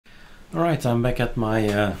Alright, I'm back at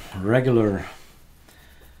my regular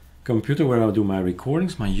computer where I do my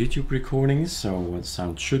recordings, my YouTube recordings, so the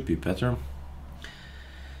sound should be better.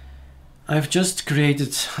 I've just created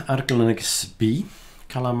ArcoLinuxB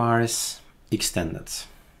Xtended.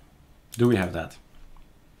 Do we have that?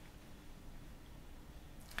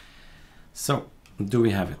 So, do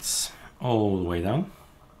we have it all the way down?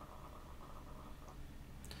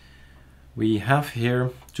 We have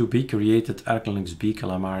here to be created ArcoLinuxB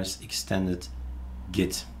Xtended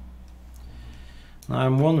Git. Now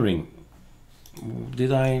I'm wondering,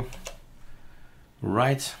 did I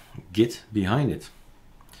write Git behind it?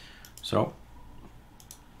 So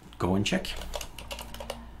go and check.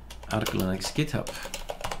 ArcoLinux GitHub.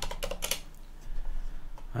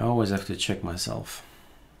 I always have to check myself.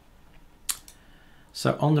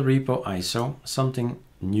 So on the repo ISO, something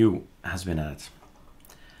new has been added.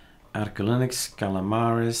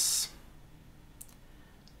 ArcoLinux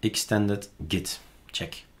Xtended Git.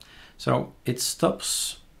 Check. So it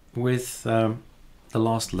stops with the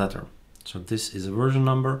last letter. So this is a version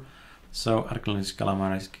number. So ArcoLinux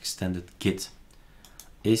Xtended Git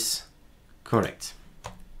is correct.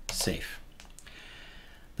 Save.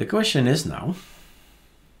 The question is now,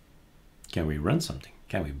 can we run something?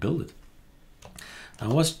 Can we build it? I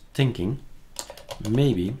was thinking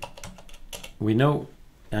maybe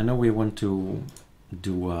I know we want to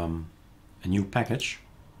do a new package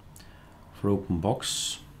for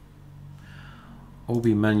OpenBox. OB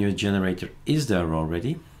menu generator is there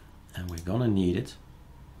already, and we're gonna need it.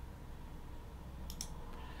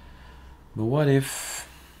 But what if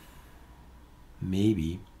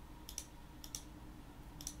maybe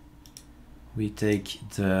we take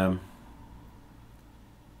the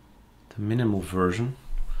minimal version?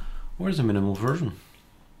 Where's the minimal version?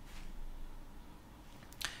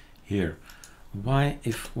 Here.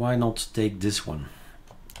 Why not take this one?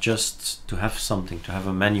 Just to have something, to have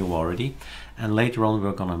a menu already, and later on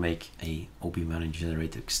we're gonna make a OB menu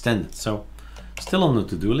generator extended. So still on the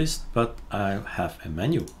to-do list, but I have a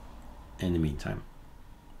menu in the meantime.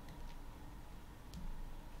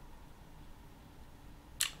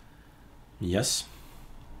 Yes,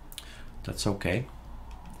 that's okay.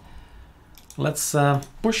 Let's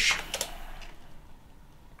push.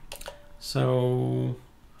 So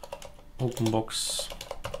OpenBox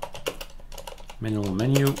manual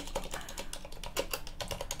menu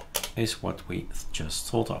is what we just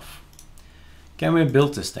thought of. Can we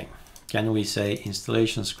build this thing? Can we say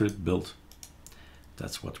installation script build?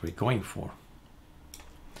 That's what we're going for.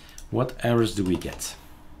 What errors do we get?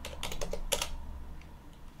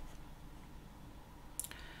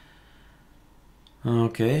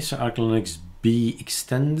 Okay, so ArcoLinuxB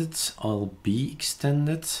Xtended, all B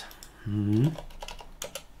extended. And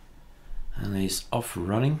it's off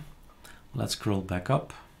running. Let's scroll back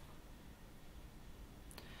up.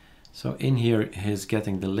 So in here he's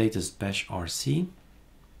getting the latest bash RC.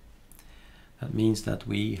 That means that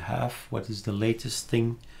we have, what is the latest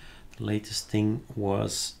thing? The latest thing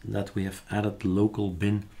was that we have added local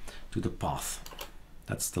bin to the path.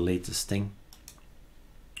 That's the latest thing.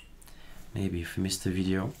 Maybe if you missed the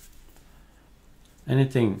video.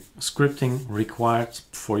 Anything scripting required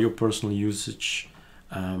for your personal usage,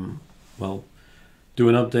 well, do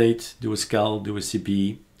an update, do a scal, do a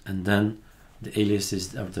CP, and then the alias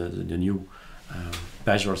is of the new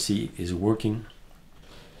bash RC is working,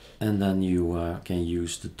 and then you can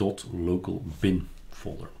use the .local bin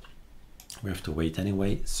folder. We have to wait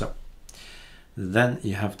anyway. So then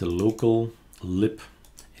you have the local lib.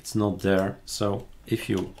 It's not there. So if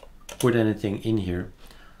you put anything in here,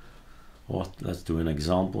 or let's do an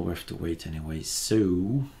example, we have to wait anyway.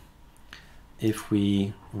 So if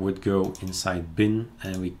we would go inside bin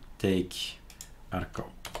and we take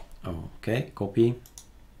Arco, okay, copy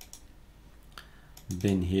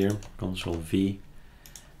bin here, Control V,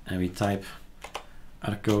 and we type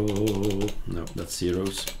Arco, no, that's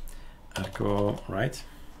zeros, Arco, right?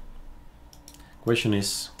 Question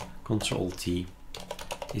is Control T,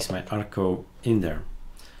 is my Arco in there?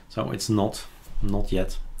 So it's not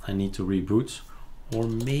yet. I need to reboot, or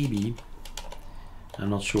maybe,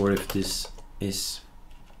 I'm not sure if this is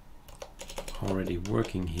already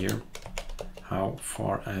working here, how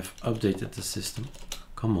far I have updated the system.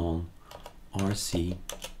 Come on, RC.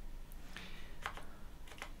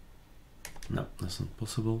 No, that's not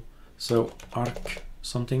possible. So arc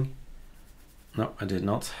something. No, I did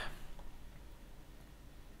not.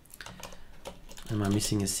 Am I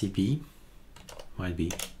missing a CP? Might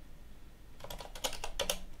be.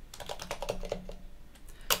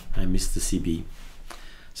 I missed the CB.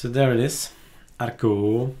 So there it is.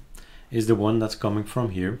 Arco is the one that's coming from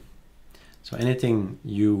here. So anything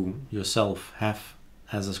you yourself have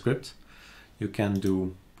as a script, you can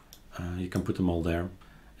do, you can put them all there.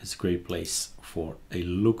 It's a great place for a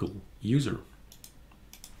local user.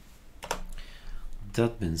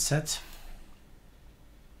 That being said,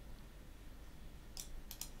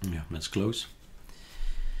 yeah, let's close.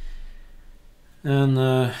 And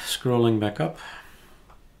scrolling back up.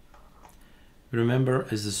 Remember,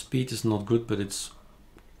 as the speed is not good, but it's,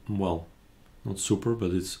 well, not super,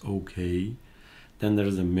 but it's okay. Then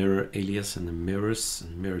there's the mirror alias and the mirrors,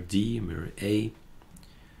 and mirror D, mirror A,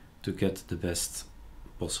 to get the best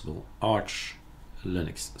possible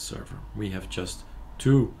ArcoLinux server. We have just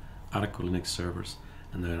 2 ArcoLinux servers,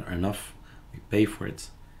 and they're enough. We pay for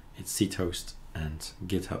it. It's seed host and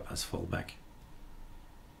GitHub as fallback.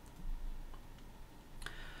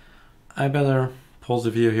 I better pause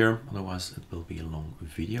the video here, otherwise it will be a long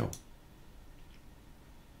video.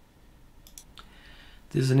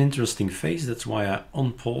 This is an interesting phase, that's why I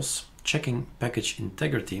unpause, checking package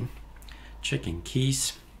integrity, checking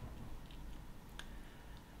keys,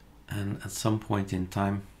 and at some point in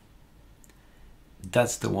time,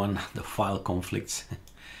 that's the one, the file conflicts.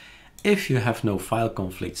 If you have no file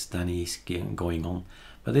conflicts, then he's going on.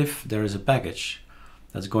 But if there is a package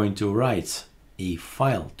that's going to write a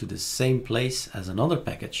file to the same place as another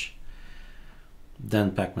package,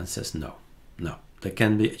 then Pacman says no. There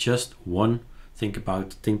can be just one. Think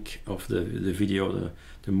of the video,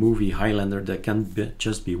 the movie Highlander. There can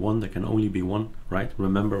just be one. There can only be one, right?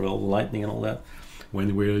 Remember all the lightning and all that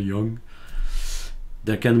when we were young.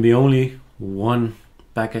 There can be only one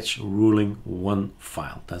package ruling one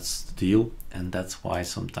file. That's the deal, and that's why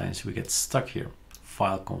sometimes we get stuck here.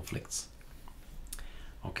 File conflicts.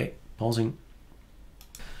 Okay, pausing.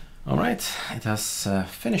 All right, it has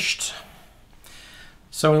finished.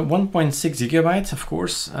 So 1.6 gigabyte, of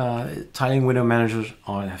course, tiling window manager.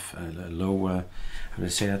 I have a low, how do I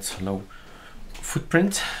say that? Low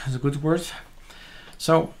footprint is a good word.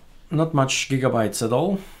 So not much gigabytes at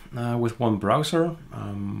all with one browser.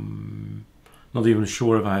 Not even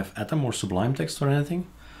sure if I have Atom or Sublime Text or anything.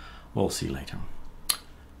 We'll see later.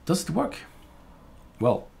 Does it work?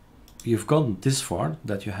 Well, you've gotten this far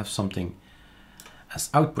that you have something as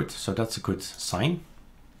output, so that's a good sign.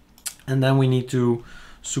 And then we need to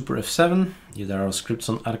super F7. There are scripts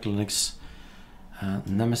on ArcoLinux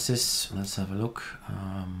Nemesis. Let's have a look.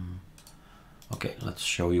 Okay, let's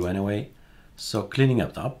show you anyway. So cleaning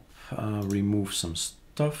up, remove some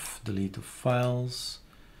stuff, delete the files,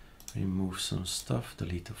 remove some stuff,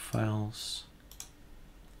 delete the files,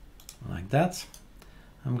 like that.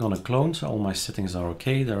 I'm gonna clone, so all my settings are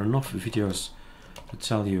okay. There are enough videos to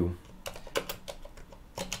tell you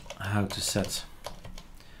how to set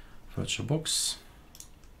VirtualBox,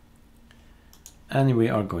 and we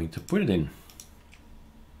are going to put it in.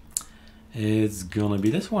 It's gonna be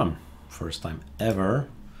this one, first time ever.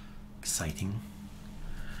 Exciting.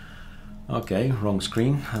 Okay, wrong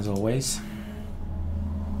screen as always.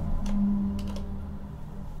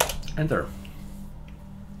 Enter.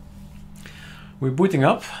 We're booting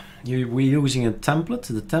up. We're using a template.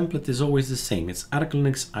 The template is always the same. It's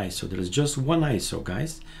ArcoLinux ISO. There is just one ISO,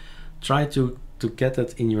 guys. Try to get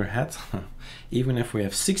that in your head. Even if we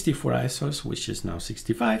have 64 ISOs, which is now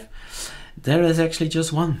 65, there is actually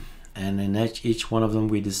just one. And in each one of them,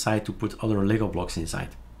 we decide to put other Lego blocks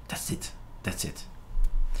inside. That's it. That's it.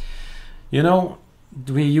 You know,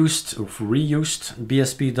 we reused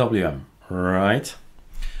BSPWM, right?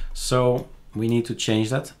 So we need to change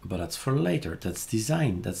that, but that's for later. That's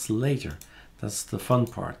design. That's later. That's the fun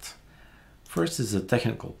part. First is the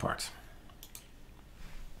technical part.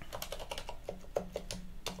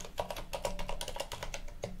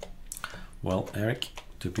 Well, Eric,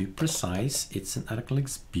 to be precise, it's an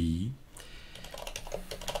ArcoLinuxB.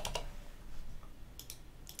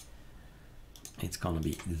 It's gonna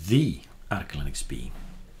be the ArcoLinuxB.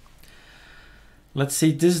 Let's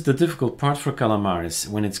see, this is the difficult part for Calamares.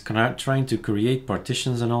 When it's trying to create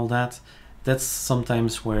partitions and all that, that's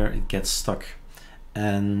sometimes where it gets stuck.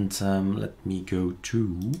 And let me go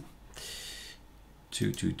to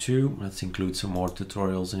 222. Let's include some more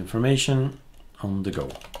tutorials and information on the go.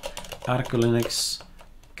 ArcoLinux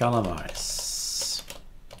Calamares.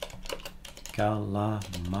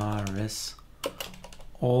 Calamares.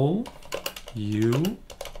 All you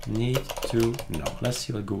need to know. Let's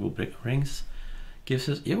see what Google brings. Gives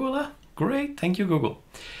us, yeah, voila, great, thank you Google.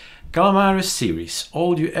 Calamares series,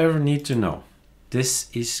 all you ever need to know. This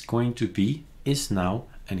is going to be, is now,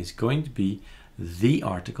 and is going to be the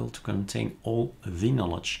article to contain all the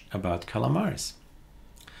knowledge about Calamares.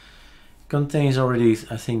 Contains already,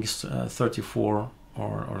 I think, 34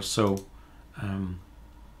 or so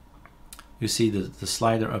you see the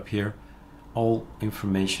slider up here, all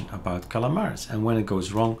information about Calamares. And when it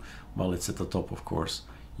goes wrong, well, it's at the top, of course.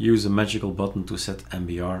 Use a magical button to set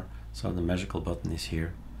MBR. So the magical button is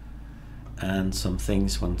here. And some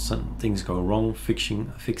things, when some things go wrong,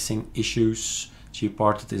 fixing issues,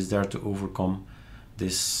 Gparted is there to overcome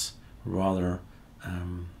this rather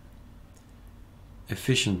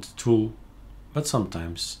efficient tool. But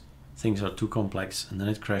sometimes things are too complex and then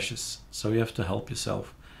it crashes. So you have to help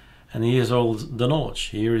yourself. And here's all the knowledge.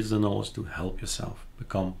 Here is the knowledge to help yourself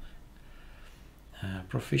become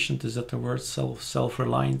proficient. Is that the word?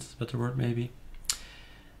 Self-reliant, is that the word maybe?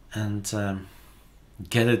 And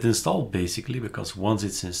get it installed basically, because once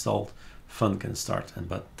it's installed, fun can start.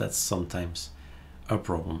 But that's sometimes a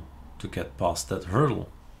problem to get past that hurdle.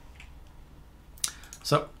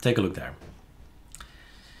 So take a look there.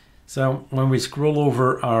 So when we scroll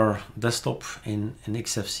over our desktop in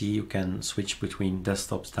XFC, you can switch between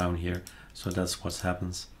desktops down here. So that's what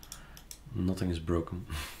happens. Nothing is broken.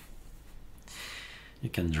 You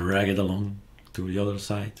can drag it along to the other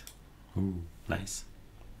side. Ooh, nice.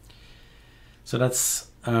 So that's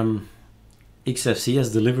XFC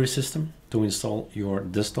as delivery system to install your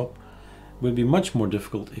desktop. It will be much more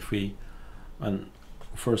difficult if we, and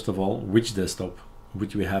first of all, which desktop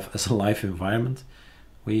would we have as a live environment?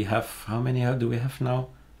 We have, how many do we have now?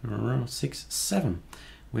 6, 7.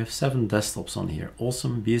 We have 7 desktops on here.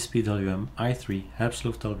 Awesome, BSPWM, i3,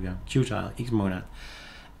 ArcoLinuxWM, Qtile, Xmonad,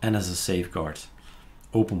 and as a safeguard,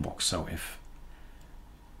 OpenBox. So if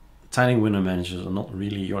tiny window managers are not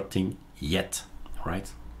really your thing yet,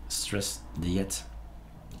 right? Stress the yet.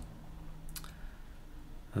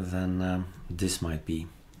 Then this might be.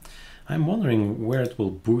 I'm wondering where it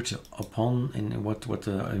will boot upon, in what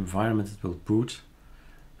environment it will boot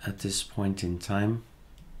at this point in time,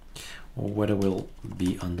 or whether it will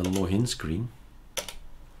be on the login screen.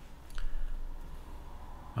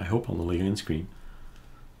 I hope on the login screen.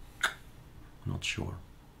 Not sure.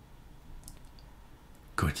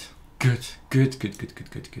 Good.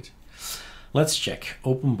 Let's check.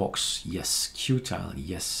 OpenBox, yes. Qtile,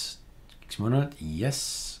 yes. Xmonad,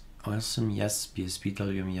 yes. Awesome, yes.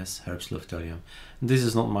 BSPWM, yes. ArcoLinuxWM. This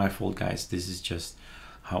is not my fault, guys. This is just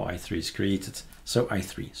how i3 is created. So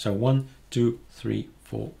i3. So 1, 2, 3,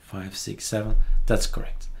 4, 5, 6, 7. That's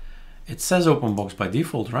correct. It says OpenBox by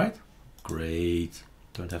default, right? Great.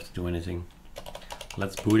 Don't have to do anything.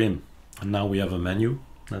 Let's boot in. And now we have a menu.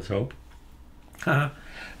 Let's hope.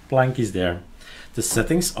 Plank is there. The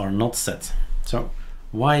settings are not set. So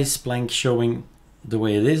why is Plank showing the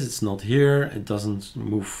way it is? It's not here. It doesn't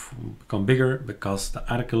become bigger because the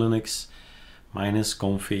ArcoLinux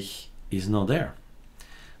 -config is not there.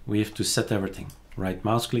 We have to set everything. Right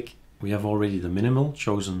mouse click. We have already the minimal,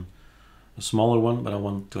 chosen a smaller one, but I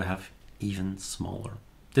want to have even smaller.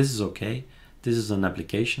 This is okay. This is an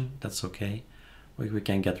application. That's okay. We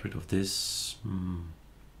can get rid of this.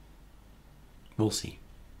 We'll see.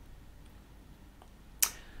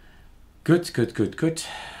 Good.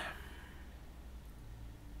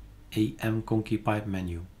 AM Conky pipe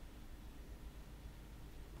menu.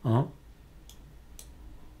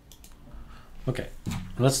 Okay,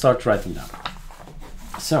 let's start writing down.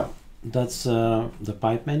 So that's the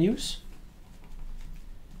pipe menus.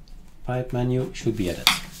 Pipe menu should be added.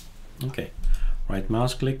 Okay, right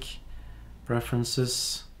mouse click,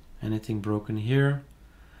 preferences, anything broken here.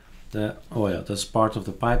 Oh yeah, that's part of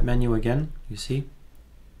the pipe menu again, you see.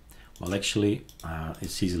 Well, actually,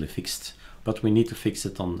 it's easily fixed, but we need to fix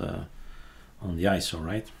it on the ISO,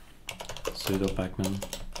 right? Sudo pacman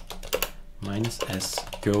 -s,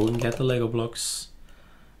 go and get the Lego blocks.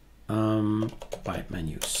 Pipe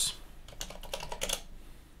menus.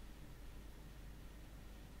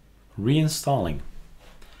 Reinstalling.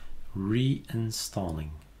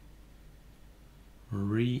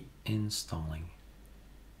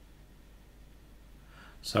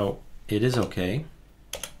 So it is okay.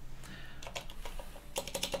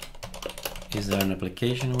 Is there an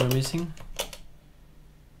application we're missing?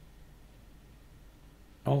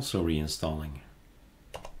 Also reinstalling.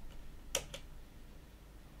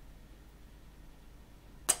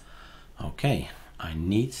 Okay,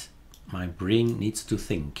 my brain needs to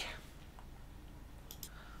think.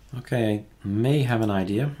 Okay, I may have an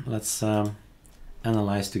idea. Let's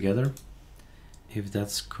analyze together if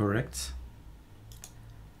that's correct.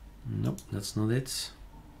 Nope, that's not it.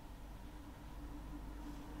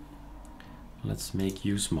 Let's make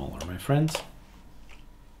you smaller, my friend.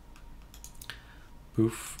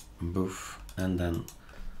 Boof, boof, and then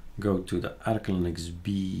go to the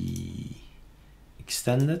ArcoLinuxB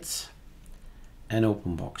Xtended and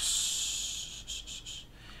OpenBox.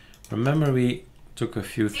 Remember we took a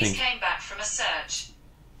few things. Came back from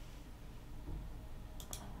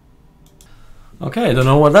Okay, I don't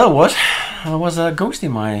know what that was. There was a ghost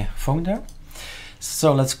in my phone there.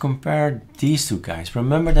 So let's compare these two guys.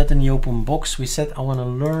 Remember that in the open box we said I want to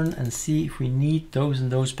learn and see if we need those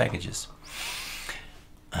and those packages.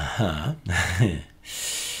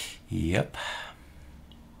 Yep.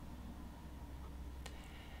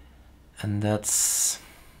 And that's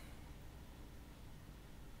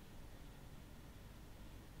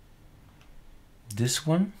this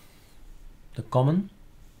one, the common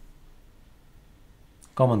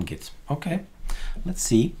git. Okay, let's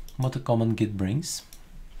see what the common git brings.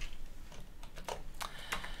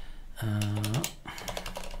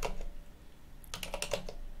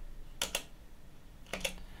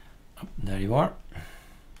 There you are.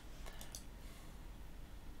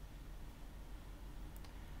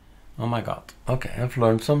 Oh my god. Okay, I've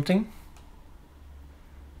learned something.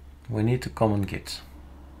 We need the common git.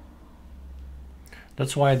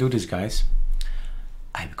 That's why I do this, guys.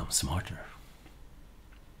 I become smarter.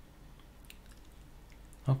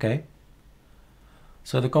 Okay.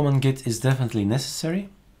 So the common git is definitely necessary.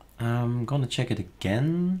 I'm gonna check it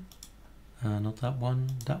again. Not that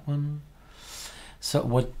one, that one. So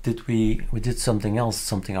what did we did something else,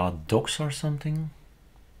 something about docs or something.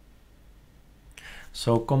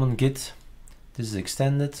 So common git, this is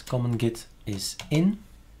extended, common git is in.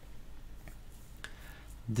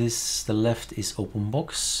 This, the left is open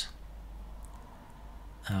box.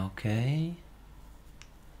 Okay.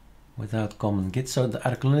 Without common git, so the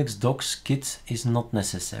ArcoLinux docs git is not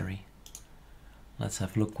necessary. Let's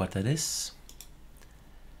have a look what that is.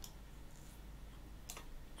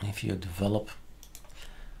 If you develop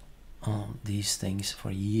these things for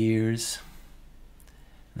years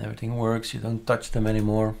and everything works, you don't touch them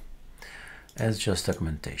anymore. It's just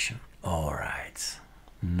documentation. All right,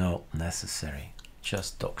 not necessary,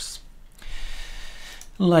 just docs.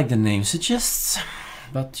 Like the name suggests,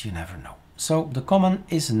 but you never know. So the common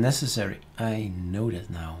is necessary. I know that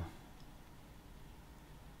now.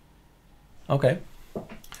 Okay,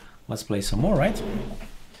 let's play some more, right?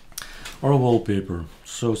 Or a wallpaper.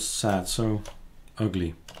 So sad, so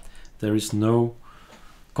ugly. There is no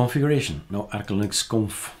configuration, no ArcoLinux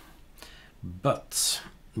conf. But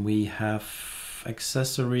we have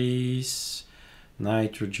accessories,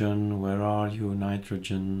 nitrogen. Where are you,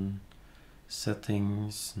 nitrogen?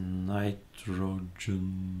 Settings, nitrogen.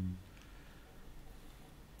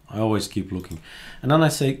 I always keep looking. And then I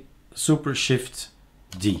say Super Shift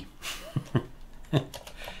D.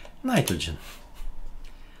 Nitrogen.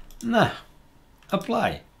 Nah.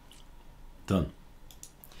 Apply. Done.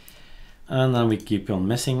 And then we keep on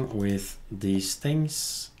messing with these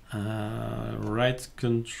things. Right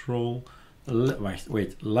control.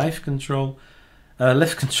 Wait. Live control.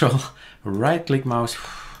 Left control. Right click mouse.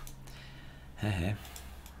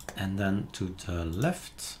 And then to the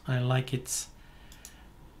left. I like it.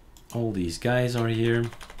 All these guys are here.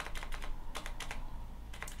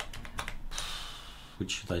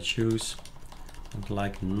 Which should I choose? I don't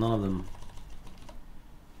like none of them.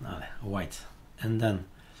 White. And then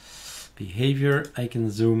behavior, I can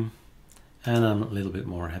zoom, and I'm a little bit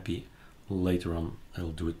more happy later on.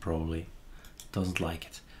 I'll do it probably. Doesn't like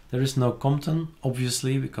it. There is no Compton,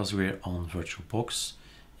 obviously, because we're on VirtualBox.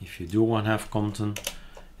 If you do want to have Compton,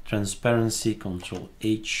 transparency, Control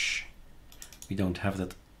H. We don't have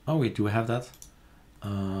that. Oh, we do have that.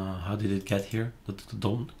 How did it get here?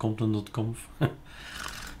 Compton.conf.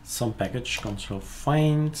 Some package. Control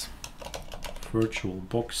find.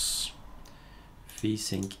 VirtualBox.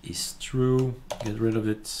 vsync is true. Get rid of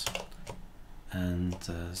it and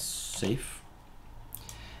save.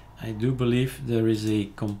 I do believe there is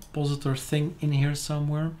a compositor thing in here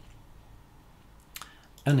somewhere.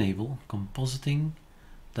 Enable compositing.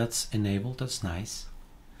 That's enabled. That's nice.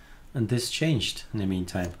 And this changed in the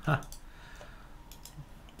meantime. Ha!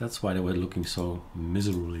 That's why they were looking so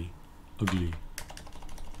miserably ugly.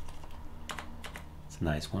 It's a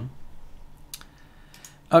nice one.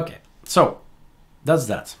 Okay, so that's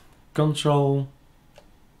that. Control,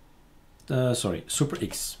 Super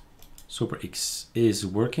X. Super X is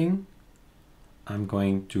working. I'm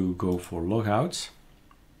going to go for logout.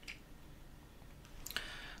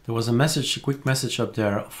 There was a message, a quick message up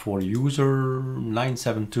there for user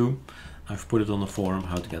 972. I've put it on the forum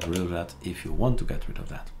how to get rid of that if you want to get rid of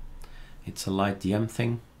that. It's a light DM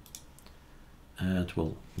thing and it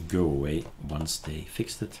will go away once they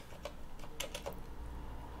fixed it.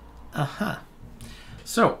 Aha.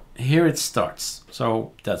 So here it starts.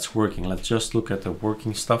 So that's working. Let's just look at the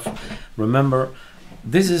working stuff. Remember,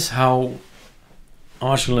 this is how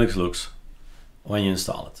ArcoLinux looks when you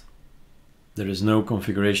install it. There is no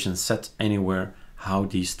configuration set anywhere how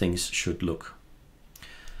these things should look.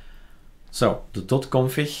 So the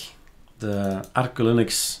 .config, the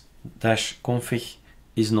ArcoLinux-config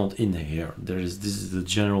is not in here. This is the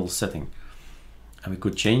general setting, and we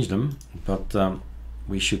could change them, but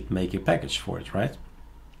we should make a package for it, right?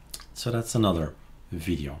 So that's another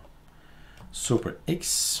video. Super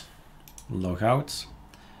X, log out.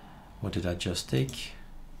 What did I just take?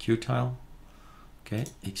 Qtile. Okay,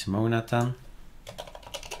 Xmonad then.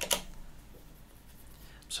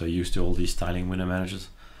 So used to all these styling window managers.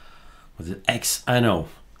 With the X, I know,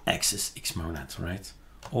 X is Xmonad, right?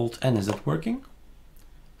 Alt N, is that working?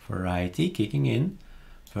 Variety kicking in,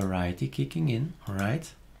 variety kicking in, all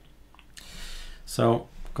right. So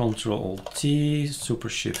Control Alt T, Super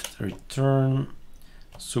Shift return,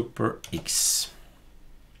 Super X,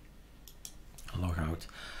 log out.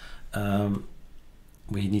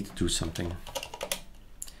 We need to do something.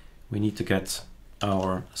 We need to get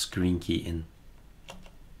our screen key in.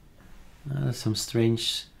 Some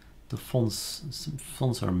strange, some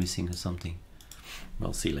fonts are missing or something.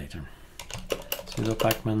 We'll see later. Sudo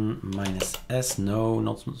pacman -s, no,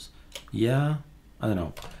 not, yeah, I don't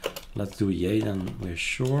know. Let's do yay, then we're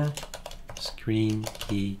sure. Screen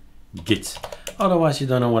key git. Otherwise you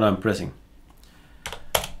don't know what I'm pressing.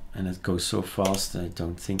 And it goes so fast I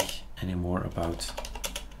don't think anymore about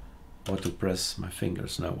what to press. My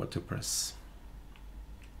fingers know what to press.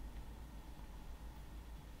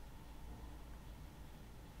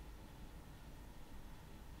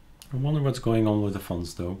 I wonder what's going on with the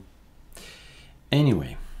fonts though.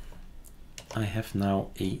 Anyway, I have now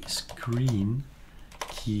a screen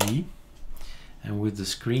key, and with the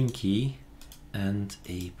screen key and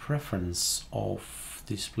a preference of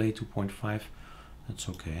display 2.5, that's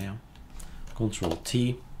okay. Yeah? Control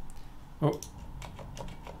T. Oh,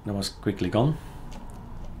 that was quickly gone.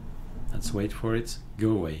 Let's wait for it.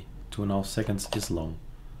 Go away. 2.5 seconds is long.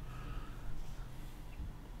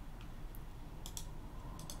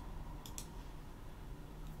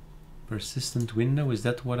 Persistent window, is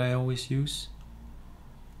that what I always use?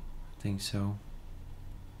 I think so.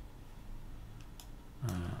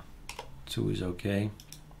 2 is okay.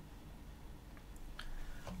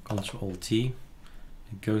 Control T.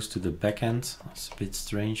 It goes to the back end. That's a bit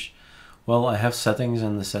strange. Well, I have settings,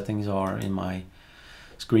 and the settings are in my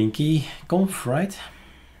screen key conf, right?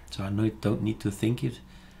 So I don't need to think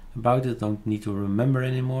about it, don't need to remember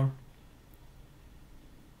anymore.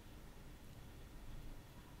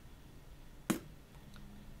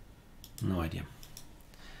 No idea.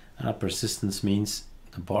 Persistence means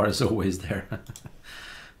the bar is always there.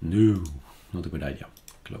 No, not a good idea.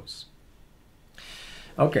 Close.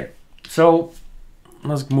 Okay, so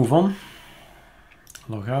let's move on.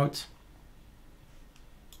 Log out.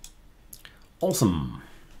 Awesome.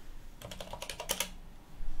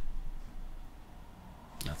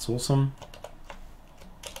 That's awesome.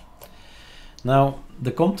 Now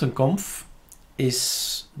the content conf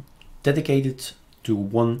is dedicated to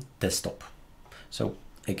one desktop. So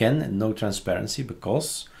again, no transparency,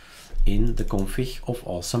 because in the config of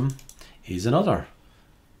Awesome is another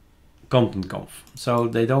content conf. So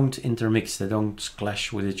they don't intermix, they don't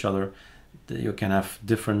clash with each other. You can have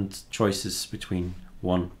different choices between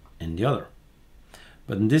one and the other.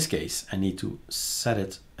 But in this case, I need to set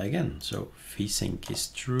it again. So vsync is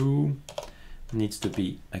true, it needs to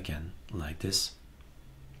be again like this.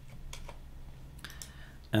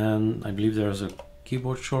 And I believe there's a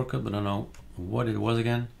keyboard shortcut, but I don't know what it was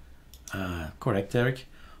again. Correct, Eric.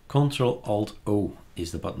 Control Alt O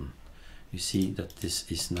is the button. You see that this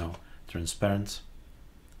is now transparent,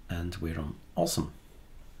 and we're on Awesome.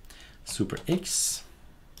 Super X,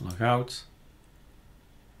 log out.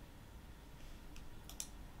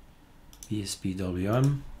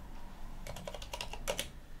 VSPWM.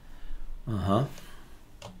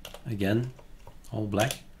 Again, all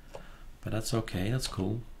black, but that's okay, that's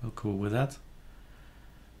cool. We're cool with that.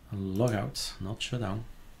 Log out, not shut down.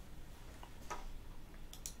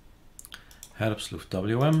 Herpsloof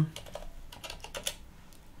WM.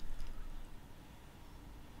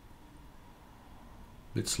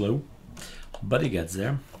 Bit slow, but it gets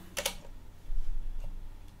there.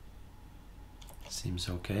 Seems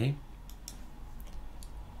okay.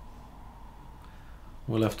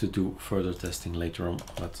 We'll have to do further testing later on,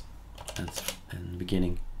 but in the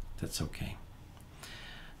beginning, that's okay.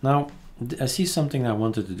 Now, I see something I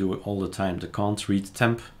wanted to do all the time, the can't read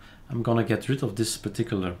temp. I'm gonna get rid of this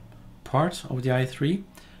particular part of the i3,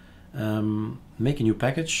 make a new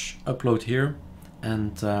package, upload here,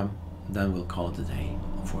 and then we'll call it a day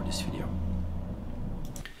for this video.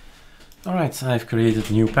 Alright, I've created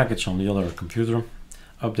a new package on the other computer,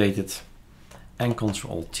 update it, and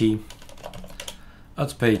Control T.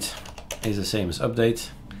 Update is the same as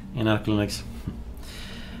update, in ArcoLinux.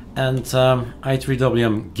 And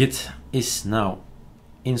i3wm git is now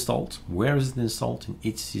installed. Where is it installed? In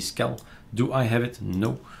etc. Do I have it?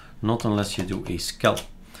 No, not unless you do a scal.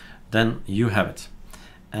 Then you have it.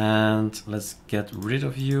 And let's get rid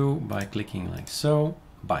of you by clicking like so.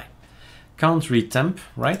 Bye. Country temp,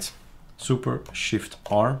 right? Super Shift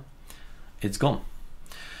R. It's gone.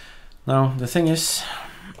 Now the thing is,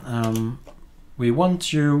 we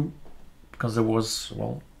want you, because there was,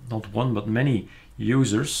 well, not one but many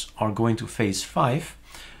users are going to phase 5,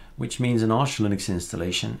 which means an ArcoLinux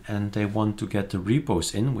installation, and they want to get the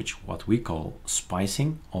repos in, which what we call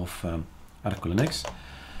spicing of ArcoLinux.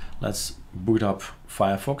 Let's boot up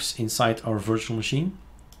Firefox inside our virtual machine,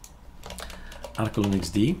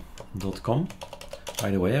 ArcoLinuxD.com.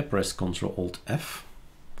 By the way, I press Ctrl-Alt-F,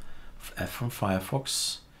 F from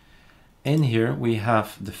Firefox. In here we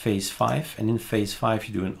have the phase 5, and in phase 5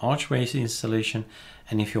 you do an Archways installation,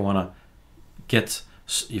 and if you want to get,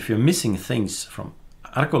 if you're missing things from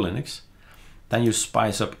ArcoLinux, then you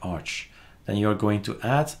spice up Arch. Then you're going to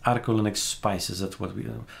add ArcoLinux spices. That's what we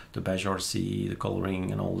do, the bash RC, the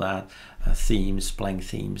coloring and all that, themes, Plank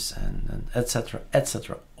themes, and etc,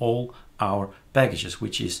 etc. All our packages,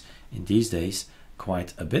 which is in these days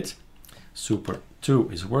quite a bit. Super 2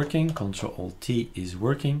 is working, Ctrl-Alt-T is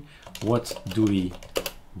working. What do we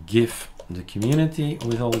give the community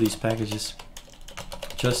with all these packages?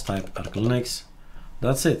 Just type ArcoLinux.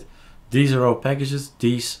 That's it. These are our packages.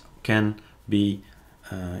 These can be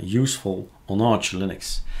useful on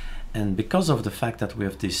ArcoLinux. And because of the fact that we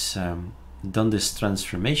have this done this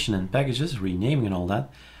transformation in packages, renaming and all that,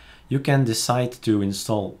 you can decide to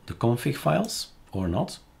install the config files or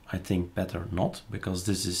not. I think better not, because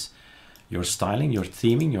this is your styling, your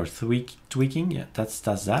theming, your tweaking. Yeah, that's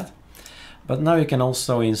that. But now you can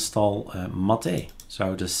also install Mate.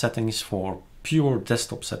 So the settings for pure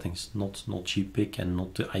desktop settings, not GPIC and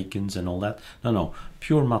not the icons and all that. No,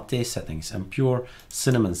 pure Mate settings and pure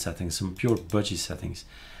Cinnamon settings and pure Budgie settings.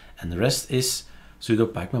 And the rest is sudo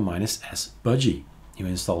pacman -s budgie. You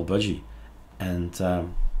install Budgie and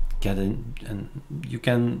get in, and you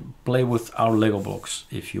can play with our Lego blocks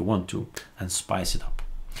if you want to and spice it up.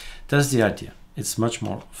 That's the idea. It's much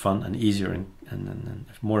more fun and easier and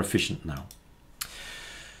more efficient now.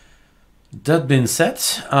 That being said,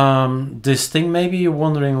 this thing, maybe you're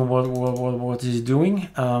wondering what is it doing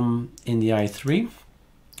in the i3.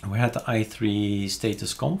 We had the i3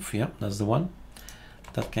 status conf. Yeah, that's the one.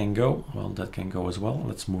 That can go. Well, that can go as well.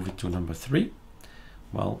 Let's move it to number 3.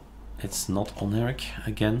 Well, it's not on Eric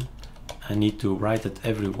again. I need to write it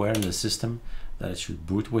everywhere in the system that it should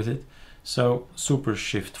boot with it. So Super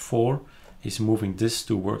Shift 4 is moving this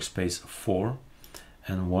to workspace 4,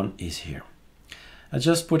 and 1 is here. I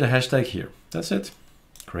just put a hashtag here. That's it.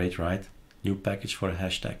 Great, right? New package for a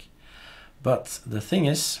hashtag. But the thing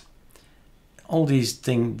is, all these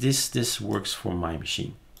things, this works for my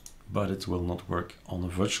machine, but it will not work on a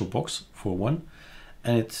VirtualBox for one,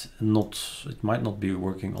 and it might not be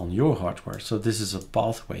working on your hardware. So this is a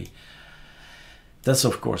pathway. That's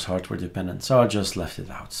of course hardware dependent. So I just left it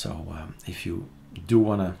out. So if you do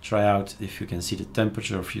want to try out, if you can see the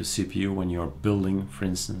temperature of your CPU when you're building, for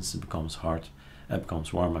instance, it becomes hard. It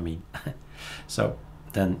becomes warm, I mean. So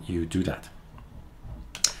then you do that.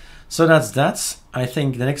 So that's that. I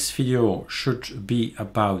think the next video should be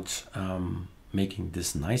about making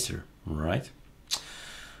this nicer, right?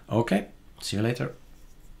 Okay, see you later.